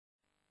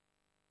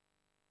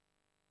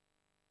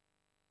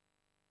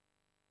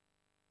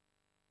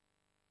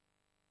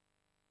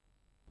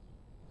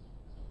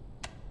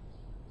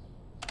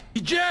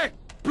Jack!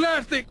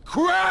 Plastic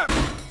crap!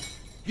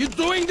 You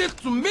doing this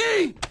to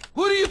me?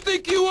 Who do you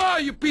think you are,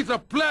 you piece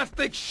of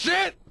plastic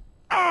shit?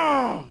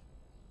 Oh!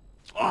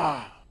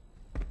 Oh!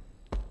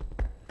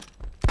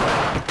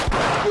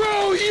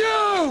 Screw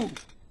you!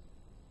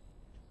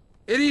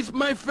 It is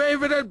my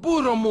favorite El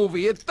Burro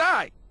movie. It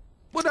died.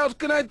 What else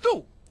can I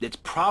do? It's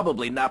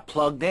probably not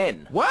plugged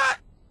in. What?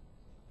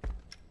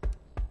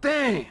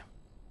 Damn.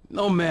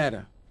 No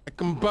matter. I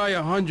can buy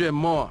 100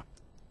 more.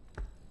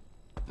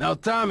 Now,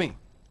 Tommy.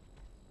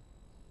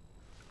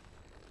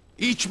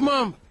 Each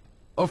month,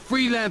 a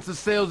freelancer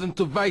sails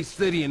into Vice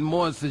City in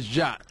Morris's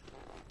yacht.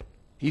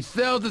 He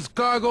sells his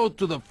cargo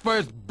to the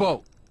first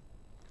boat.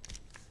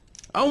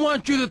 I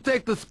want you to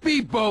take the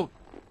speedboat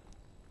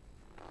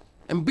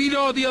and beat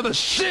all the other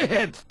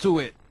shitheads to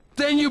it.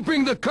 Then you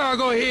bring the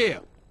cargo here.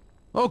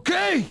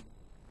 Okay?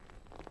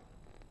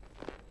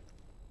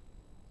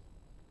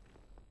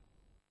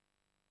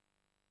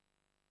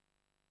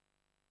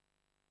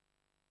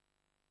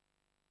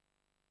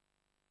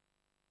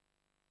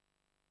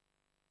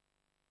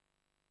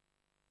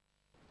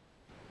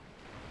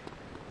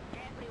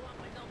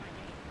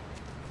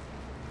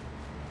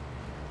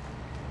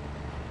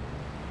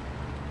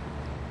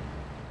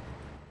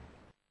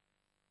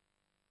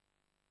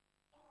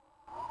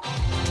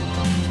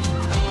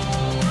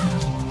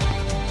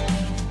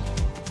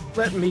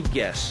 Let me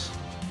guess.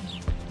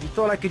 You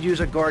thought I could use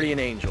a guardian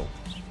angel.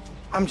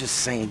 I'm just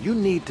saying, you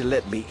need to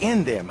let me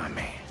in there, my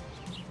man.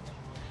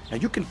 Now,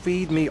 you can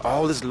feed me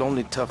all this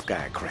lonely tough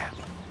guy crap,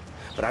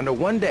 but I know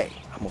one day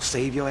I'm gonna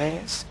save your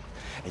ass,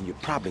 and you're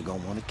probably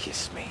gonna want to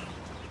kiss me.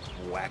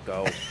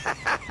 Wacko.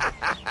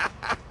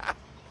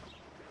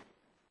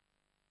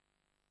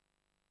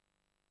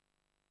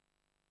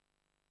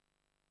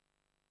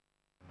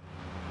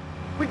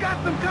 We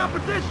got some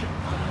competition!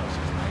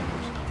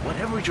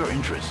 Whatever your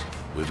interest,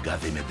 we've got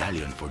the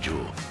medallion for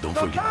you. Don't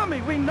So forget.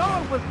 Tommy, we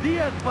know it was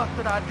Diaz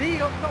busted our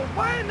deal, so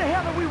why in the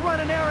hell are we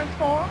running errands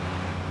for him?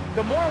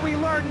 The more we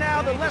learn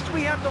now, the less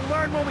we have to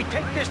learn when we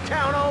take this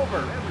town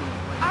over.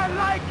 I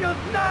like your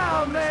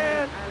style,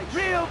 man.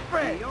 Real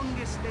fresh. The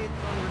youngest state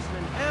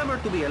congressman ever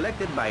to be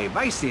elected by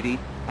Vice City,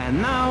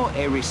 and now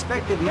a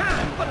respected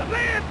man. But the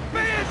land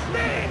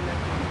stand.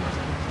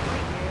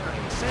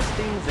 Says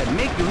things that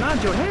make you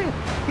nod your head.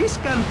 His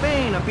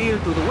campaign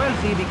appealed to the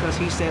wealthy because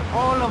he set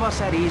all of us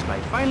at ease by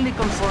finally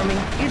confirming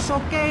it's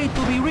okay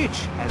to be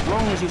rich as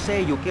long as you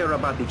say you care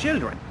about the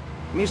children.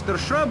 Mr.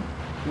 Shrub,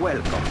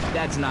 welcome.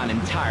 That's not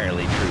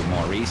entirely true,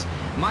 Maurice.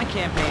 My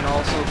campaign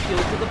also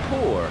appealed to the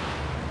poor,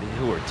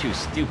 who are too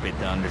stupid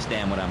to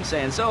understand what I'm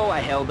saying, so I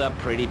held up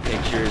pretty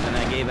pictures and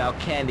I gave out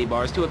candy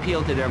bars to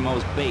appeal to their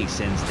most base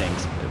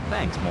instincts.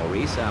 Thanks,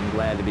 Maurice. I'm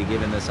glad to be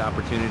given this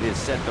opportunity to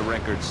set the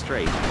record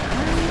straight. I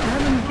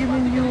haven't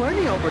given you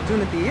any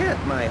opportunity yet,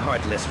 my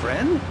heartless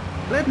friend.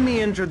 Let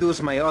me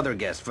introduce my other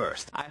guest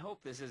first. I hope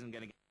this isn't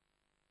gonna get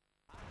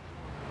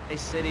a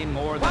city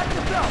more than... Watch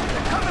yourself.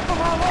 They're coming from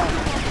all over.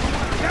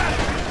 Got it.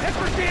 Head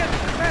for Diaz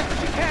as fast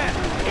as you can.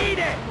 Eat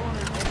it.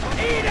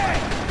 Eat it.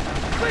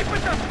 Sleep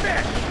with the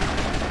fish.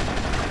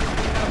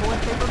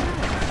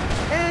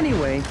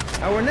 Anyway,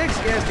 our next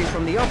guest is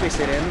from the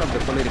opposite end of the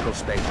political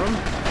spectrum.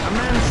 A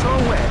man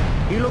so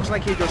wet, he looks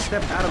like he just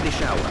stepped out of the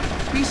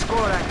shower. Peace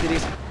Corps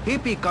activist,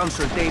 hippie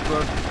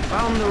concertator,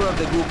 founder of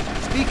the group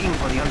Speaking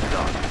for the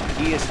Underdog.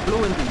 He is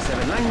fluent in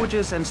 7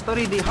 languages and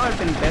studied the harp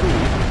in Peru.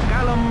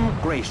 Callum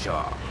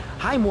Grayshaw.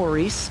 Hi,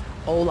 Maurice.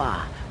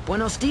 Hola.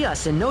 Buenos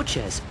dias and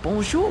noches.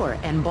 Bonjour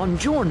and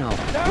buongiorno.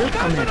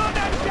 Welcome. On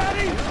that,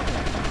 Daddy.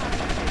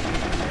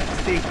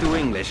 Stick to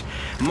English.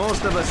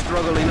 Most of us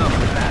struggle enough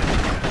with that.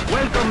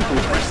 Welcome to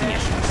Pressing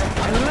Issues.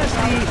 And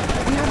lastly,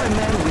 we have a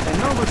man with a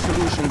novel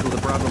solution to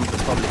the problems of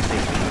public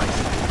safety in Vice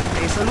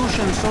City. A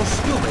solution so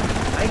stupid,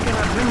 I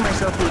cannot bring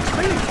myself to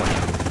explain it for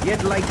you.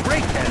 Yet like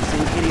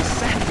breakdancing, it is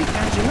sadly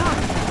catching on.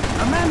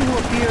 A man who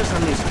appears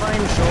on this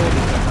fine show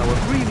because our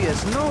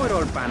previous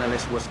know-it-all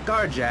panelist was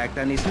carjacked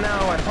and is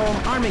now at home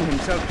arming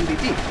himself to the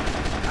teeth.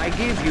 I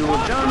give you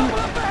John...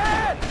 Up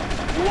ahead.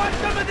 You want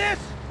some of this?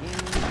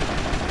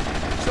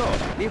 So,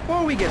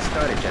 before we get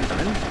started,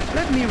 gentlemen,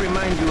 let me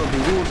remind you of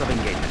the rules of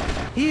engagement.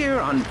 Here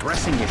on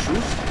Pressing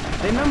Issues,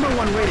 the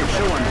 #1 rated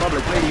show on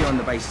public radio in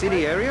the Vice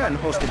City area and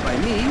hosted by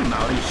me,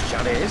 Maurice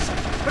Chavez,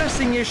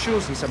 Pressing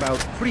Issues is about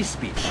free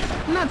speech,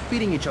 not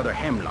feeding each other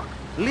hemlock,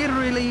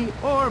 literally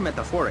or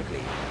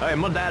metaphorically. Hey,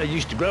 my daddy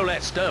used to grow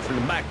that stuff in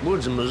the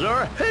backwoods of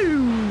Missouri.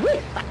 Hoo-wee!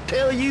 I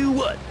tell you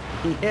what.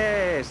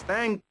 Yes,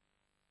 thank...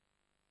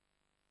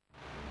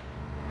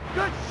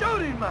 Good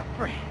shooting, my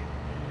friend.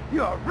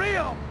 You're a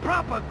real,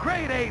 proper,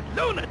 grade-A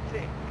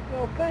lunatic.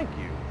 Well, thank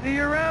you. See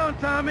you around,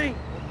 Tommy.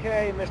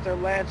 Okay,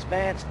 Mr. Lance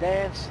Vance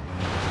Dance.